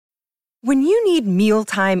When you need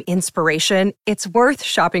mealtime inspiration, it's worth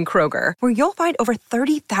shopping Kroger, where you'll find over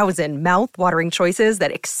 30,000 mouth-watering choices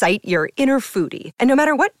that excite your inner foodie. And no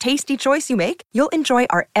matter what tasty choice you make, you'll enjoy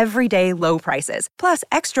our everyday low prices, plus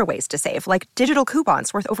extra ways to save, like digital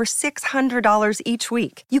coupons worth over $600 each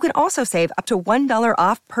week. You can also save up to $1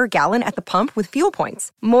 off per gallon at the pump with fuel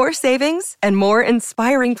points. More savings and more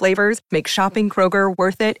inspiring flavors make shopping Kroger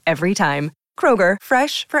worth it every time. Kroger,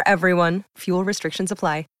 fresh for everyone. Fuel restrictions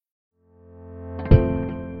apply.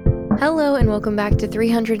 Hello and welcome back to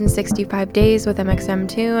 365 Days with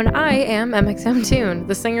mxmtoon. I am mxmtoon,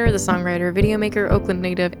 the singer, the songwriter, video maker, Oakland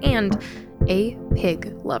native, and a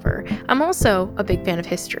pig lover. I'm also a big fan of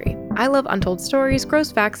history. I love untold stories,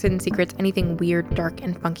 gross facts, hidden secrets, anything weird, dark,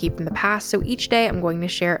 and funky from the past, so each day I'm going to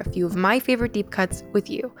share a few of my favorite deep cuts with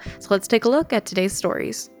you. So let's take a look at today's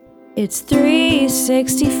stories. It's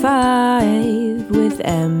 365 with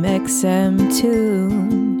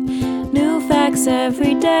mxmtoon. New facts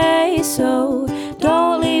every day, so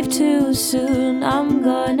don't leave too soon. I'm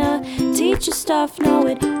gonna teach you stuff, no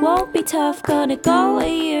it won't be tough. Gonna go a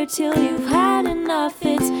year till you've had enough.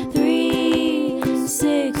 It's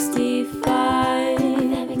 365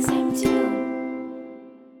 mxmtoon.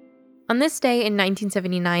 On this day in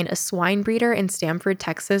 1979, a swine breeder in Stamford,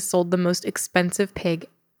 Texas sold the most expensive pig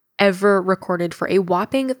ever recorded for a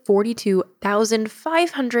whopping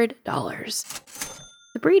 $42,500.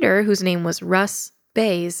 The breeder, whose name was Russ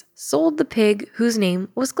Bays, sold the pig, whose name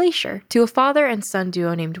was Glacier, to a father and son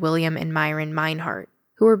duo named William and Myron Meinhardt,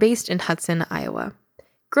 who were based in Hudson, Iowa.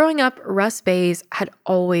 Growing up, Russ Bays had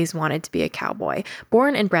always wanted to be a cowboy.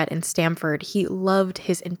 Born and bred in Stamford, he loved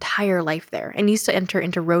his entire life there and used to enter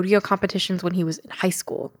into rodeo competitions when he was in high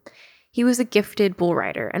school. He was a gifted bull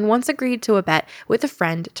rider and once agreed to a bet with a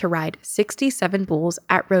friend to ride 67 bulls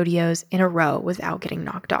at rodeos in a row without getting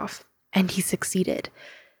knocked off. And he succeeded.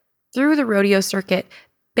 Through the rodeo circuit,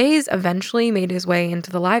 Bays eventually made his way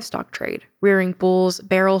into the livestock trade, rearing bulls,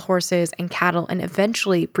 barrel horses, and cattle, and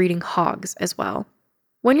eventually breeding hogs as well.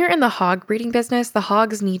 When you're in the hog breeding business, the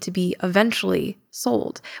hogs need to be eventually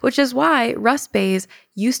sold, which is why Russ Bays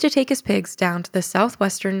used to take his pigs down to the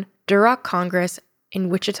Southwestern Duroc Congress in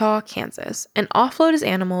Wichita, Kansas, and offload his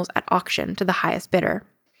animals at auction to the highest bidder.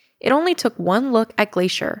 It only took one look at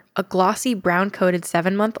Glacier, a glossy brown-coated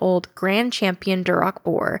 7-month-old Grand Champion Duroc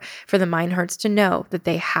boar, for the Meinhardts to know that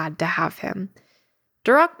they had to have him.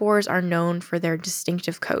 Duroc boars are known for their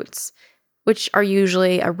distinctive coats, which are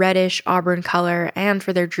usually a reddish auburn color, and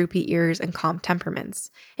for their droopy ears and calm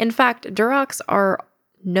temperaments. In fact, Durocs are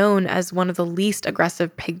known as one of the least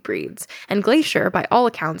aggressive pig breeds, and Glacier, by all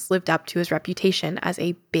accounts, lived up to his reputation as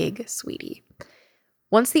a big sweetie.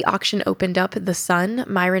 Once the auction opened up, the son,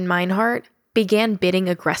 Myron Meinhardt, began bidding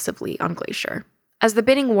aggressively on Glacier. As the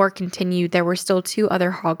bidding war continued, there were still 2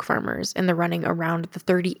 other hog farmers in the running around the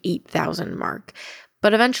 $38,000 mark,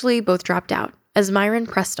 but eventually both dropped out as Myron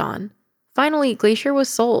pressed on. Finally, Glacier was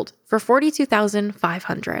sold for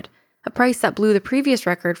 $42,500, a price that blew the previous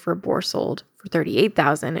record for a boar sold for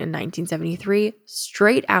 $38,000 in 1973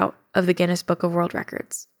 straight out of the Guinness Book of World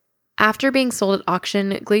Records. After being sold at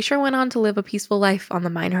auction, Glacier went on to live a peaceful life on the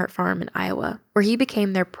Meinhardt farm in Iowa, where he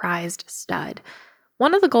became their prized stud.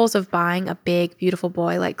 One of the goals of buying a big, beautiful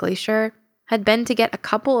boy like Glacier had been to get a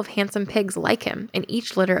couple of handsome pigs like him in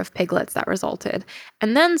each litter of piglets that resulted,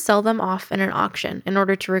 and then sell them off in an auction in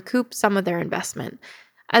order to recoup some of their investment.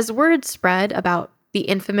 As word spread about the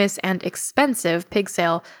infamous and expensive pig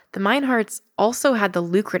sale, the Meinhardts also had the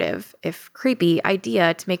lucrative, if creepy,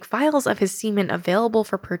 idea to make vials of his semen available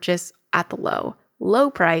for purchase at the low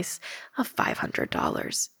price of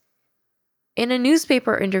 $500. In a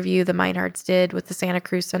newspaper interview the Meinhardts did with the Santa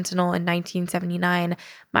Cruz Sentinel in 1979,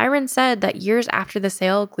 Myron said that years after the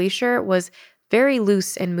sale, Glacier was very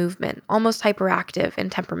loose in movement, almost hyperactive in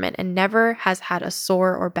temperament, and never has had a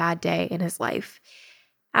sore or bad day in his life.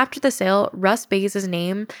 After the sale, Russ Bays'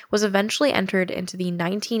 name was eventually entered into the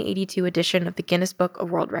 1982 edition of the Guinness Book of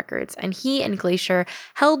World Records, and he and Glacier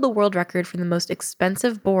held the world record for the most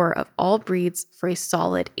expensive boar of all breeds for a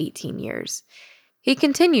solid 18 years. He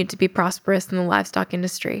continued to be prosperous in the livestock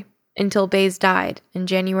industry until Bays died in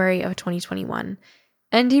January of 2021,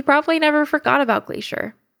 and he probably never forgot about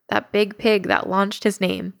Glacier, that big pig that launched his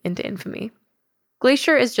name into infamy.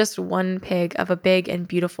 Glacier is just one pig of a big and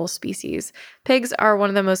beautiful species. Pigs are one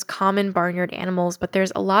of the most common barnyard animals, but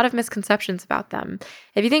there's a lot of misconceptions about them.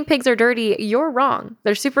 If you think pigs are dirty, you're wrong.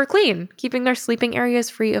 They're super clean, keeping their sleeping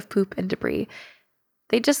areas free of poop and debris.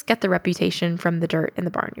 They just get the reputation from the dirt in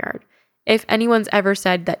the barnyard. If anyone's ever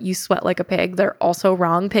said that you sweat like a pig, they're also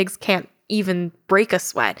wrong. Pigs can't even break a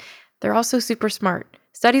sweat. They're also super smart.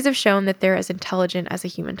 Studies have shown that they're as intelligent as a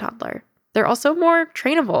human toddler. They're also more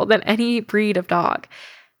trainable than any breed of dog.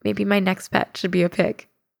 Maybe my next pet should be a pig.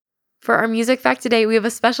 For our music fact today, we have a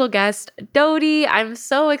special guest, Dodie. I'm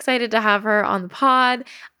so excited to have her on the pod.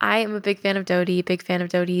 I am a big fan of Dodie, big fan of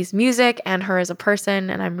Dodie's music and her as a person,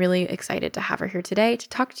 and I'm really excited to have her here today to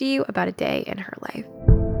talk to you about a day in her life.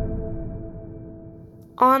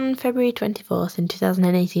 On February 24th in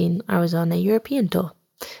 2018, I was on a European tour.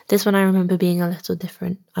 This one I remember being a little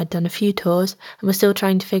different. I'd done a few tours and was still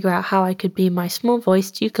trying to figure out how I could be my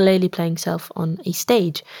small-voiced ukulele playing self on a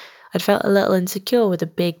stage. I'd felt a little insecure with a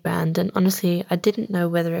big band, and honestly, I didn't know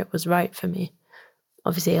whether it was right for me.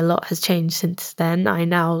 Obviously, a lot has changed since then. I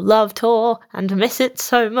now love tour and miss it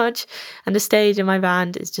so much, and a stage in my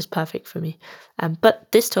band is just perfect for me. But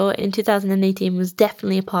this tour in 2018 was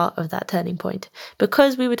definitely a part of that turning point.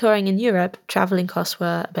 Because we were touring in Europe, travelling costs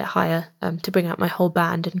were a bit higher to bring out my whole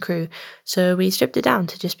band and crew, so we stripped it down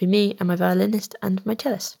to just be me and my violinist and my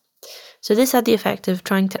cellist. So this had the effect of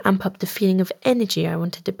trying to amp up the feeling of energy I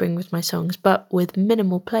wanted to bring with my songs, but with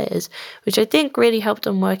minimal players, which I think really helped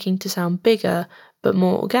on working to sound bigger, but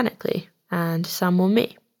more organically, and sound more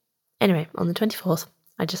me. Anyway, on the 24th,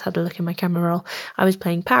 I just had a look in my camera roll. I was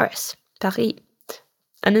playing Paris.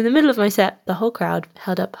 And in the middle of my set, the whole crowd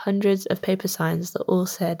held up hundreds of paper signs that all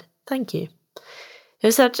said, "Thank you." It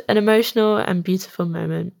was such an emotional and beautiful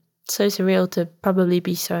moment. So surreal to probably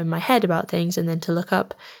be so in my head about things and then to look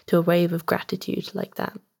up to a wave of gratitude like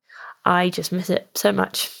that. I just miss it so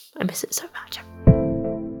much. I miss it so much.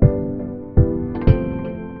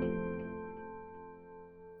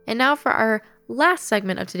 And now for our last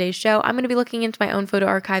segment of today's show, I'm going to be looking into my own photo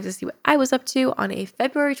archives to see what I was up to on a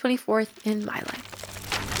February 24th in my life.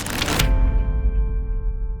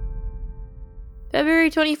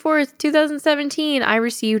 February 24th, 2017, I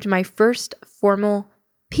received my first formal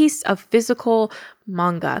piece of physical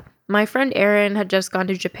manga. My friend Erin had just gone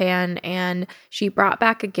to Japan and she brought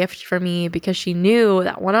back a gift for me because she knew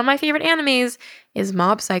that one of my favorite animes is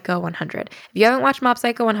Mob Psycho 100. If you haven't watched Mob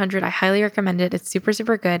Psycho 100, I highly recommend it. It's super,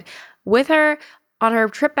 super good. With her, on her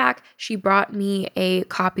trip back, she brought me a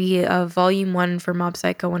copy of Volume 1 for Mob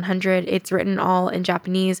Psycho 100. It's written all in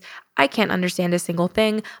Japanese. I can't understand a single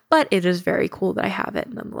thing, but it is very cool that I have it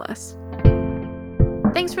nonetheless.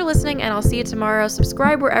 Thanks for listening, and I'll see you tomorrow.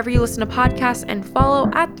 Subscribe wherever you listen to podcasts and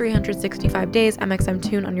follow at 365 Days MXM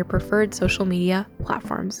Tune on your preferred social media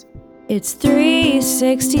platforms. It's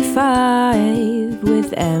 365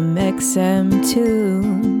 with MXM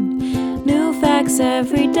Tune. New facts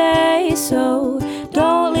every day, so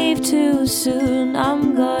don't leave too soon.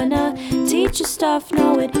 I'm gonna teach you stuff,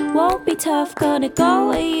 no it won't be tough. Gonna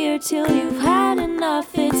go a year till you've had enough.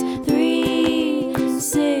 It's